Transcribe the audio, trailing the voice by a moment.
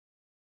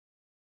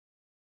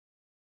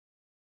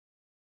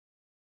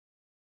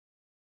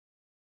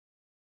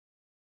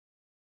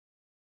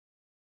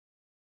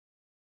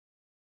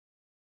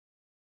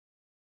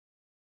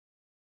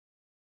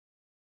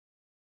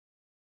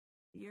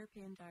The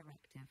European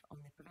Directive on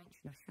the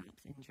Prevention of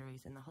Sharps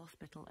Injuries in the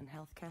Hospital and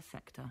Healthcare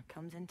Sector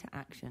comes into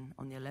action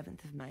on the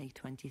 11th of May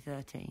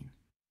 2013.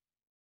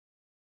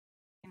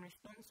 In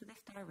response to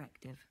this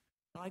directive,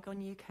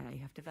 Bygone UK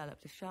have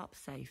developed a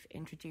SeldiSafe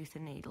introducer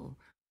needle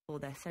for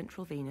their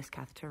central venous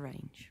catheter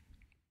range.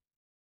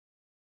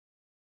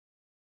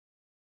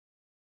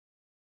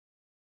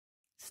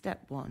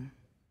 Step 1.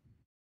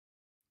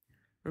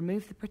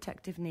 Remove the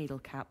protective needle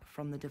cap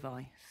from the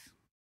device.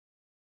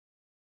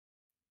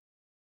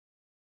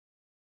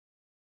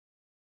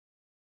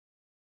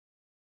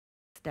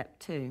 Step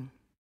 2.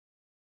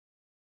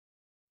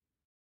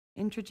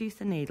 Introduce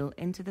the needle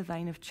into the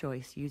vein of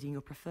choice using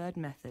your preferred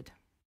method.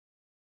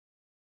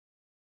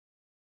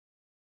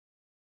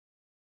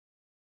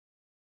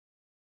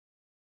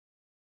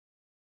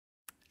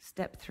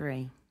 Step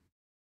 3.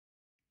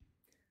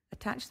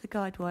 Attach the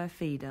guide wire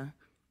feeder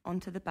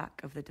onto the back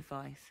of the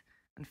device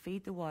and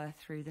feed the wire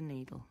through the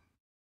needle.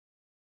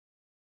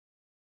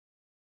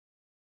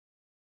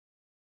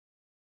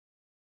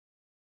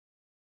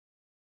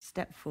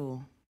 Step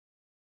 4.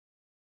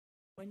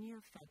 When you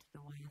have fed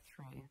the wire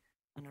through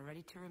and are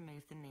ready to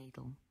remove the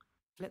needle,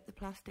 flip the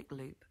plastic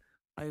loop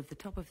over the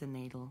top of the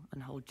needle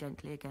and hold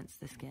gently against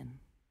the skin.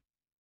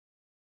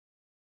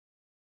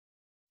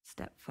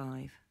 Step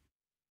 5.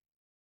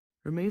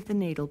 Remove the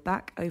needle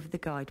back over the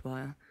guide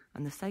wire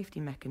and the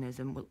safety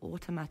mechanism will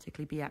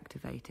automatically be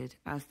activated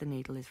as the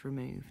needle is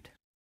removed.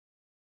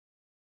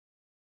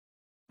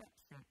 Step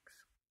 6.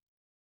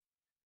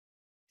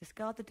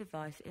 Discard the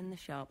device in the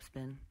sharps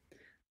bin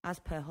as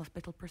per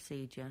hospital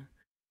procedure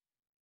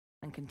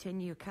and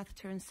continue your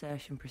catheter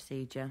insertion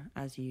procedure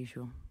as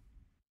usual.